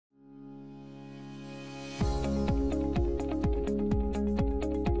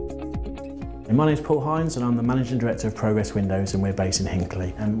My name's Paul Hines and I'm the Managing Director of Progress Windows and we're based in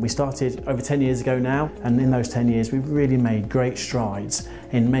Hinckley. We started over 10 years ago now, and in those 10 years we've really made great strides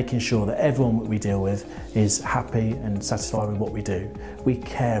in making sure that everyone that we deal with is happy and satisfied with what we do. We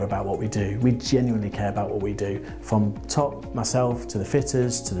care about what we do. We genuinely care about what we do. From top, myself, to the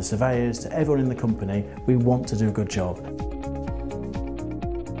fitters, to the surveyors, to everyone in the company, we want to do a good job.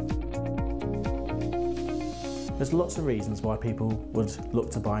 There's lots of reasons why people would look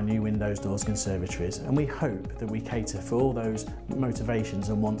to buy new windows, doors, conservatories, and we hope that we cater for all those motivations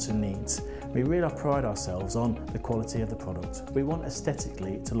and wants and needs. We really pride ourselves on the quality of the product. We want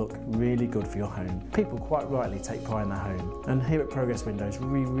aesthetically to look really good for your home. People quite rightly take pride in their home, and here at Progress Windows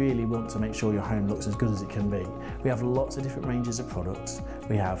we really want to make sure your home looks as good as it can be. We have lots of different ranges of products.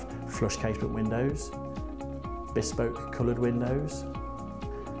 We have flush casement windows, bespoke coloured windows,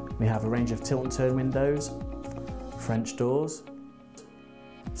 we have a range of tilt and turn windows, French doors,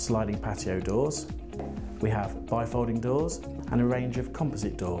 sliding patio doors, we have bifolding doors and a range of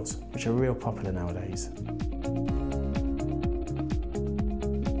composite doors which are real popular nowadays.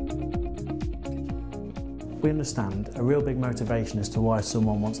 We understand a real big motivation as to why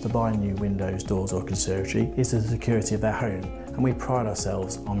someone wants to buy new windows, doors or conservatory is the security of their home, and we pride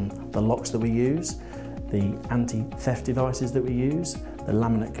ourselves on the locks that we use, the anti-theft devices that we use, the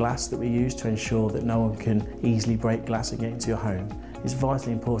laminate glass that we use to ensure that no one can easily break glass and get into your home. It's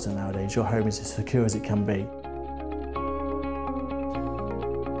vitally important nowadays. Your home is as secure as it can be.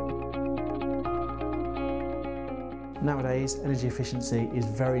 Nowadays, energy efficiency is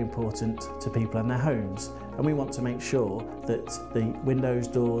very important to people and their homes, and we want to make sure that the windows,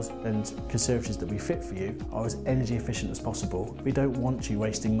 doors and conservatories that we fit for you are as energy efficient as possible. We don't want you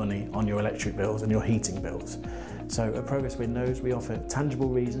wasting money on your electric bills and your heating bills. So at Progress Windows we offer tangible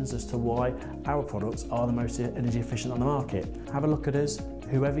reasons as to why our products are the most energy efficient on the market. Have a look at us,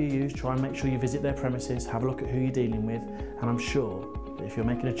 whoever you use, try and make sure you visit their premises, have a look at who you're dealing with, and I'm sure that if you're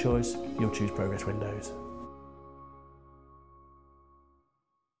making a choice, you'll choose Progress Windows.